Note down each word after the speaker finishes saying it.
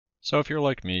So if you're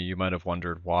like me, you might have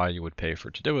wondered why you would pay for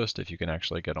Todoist if you can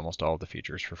actually get almost all of the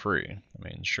features for free. I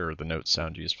mean, sure, the notes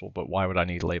sound useful, but why would I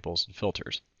need labels and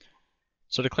filters?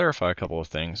 So to clarify a couple of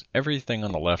things, everything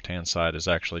on the left-hand side is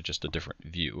actually just a different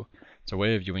view. It's a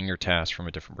way of viewing your task from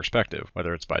a different perspective,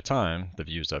 whether it's by time, the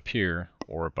view's up here,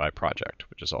 or by project,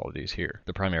 which is all of these here.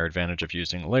 The primary advantage of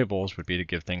using labels would be to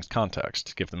give things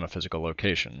context, give them a physical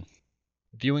location.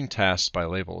 Viewing tasks by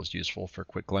label is useful for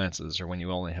quick glances or when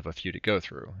you only have a few to go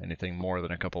through. Anything more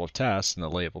than a couple of tasks in the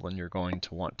label, then you're going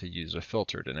to want to use a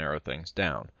filter to narrow things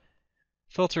down.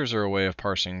 Filters are a way of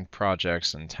parsing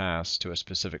projects and tasks to a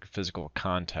specific physical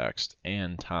context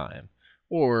and time,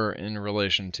 or in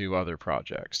relation to other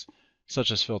projects,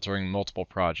 such as filtering multiple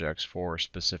projects for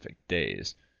specific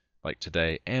days, like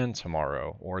today and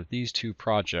tomorrow, or these two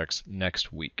projects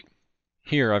next week.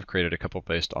 Here I've created a couple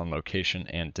based on location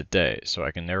and today, so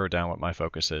I can narrow down what my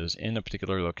focus is in a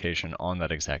particular location on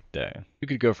that exact day. You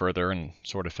could go further and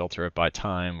sort of filter it by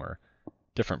time or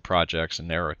different projects and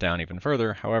narrow it down even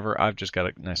further. However, I've just got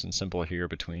it nice and simple here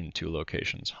between two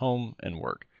locations, home and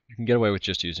work. You can get away with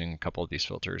just using a couple of these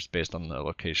filters based on the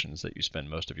locations that you spend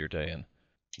most of your day in.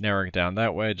 Narrowing it down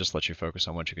that way just lets you focus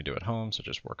on what you can do at home, such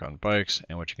as work on bikes,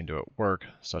 and what you can do at work,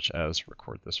 such as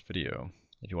record this video.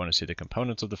 If you want to see the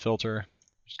components of the filter,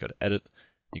 just go to Edit.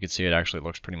 You can see it actually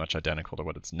looks pretty much identical to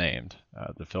what it's named.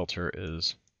 The filter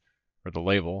is, or the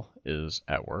label is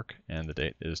at work, and the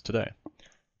date is today.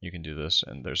 You can do this,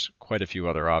 and there's quite a few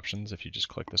other options. If you just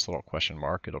click this little question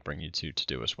mark, it'll bring you to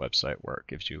Todoist website where it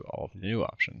gives you all of the new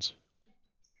options.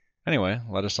 Anyway,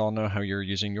 let us all know how you're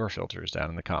using your filters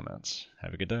down in the comments.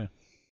 Have a good day.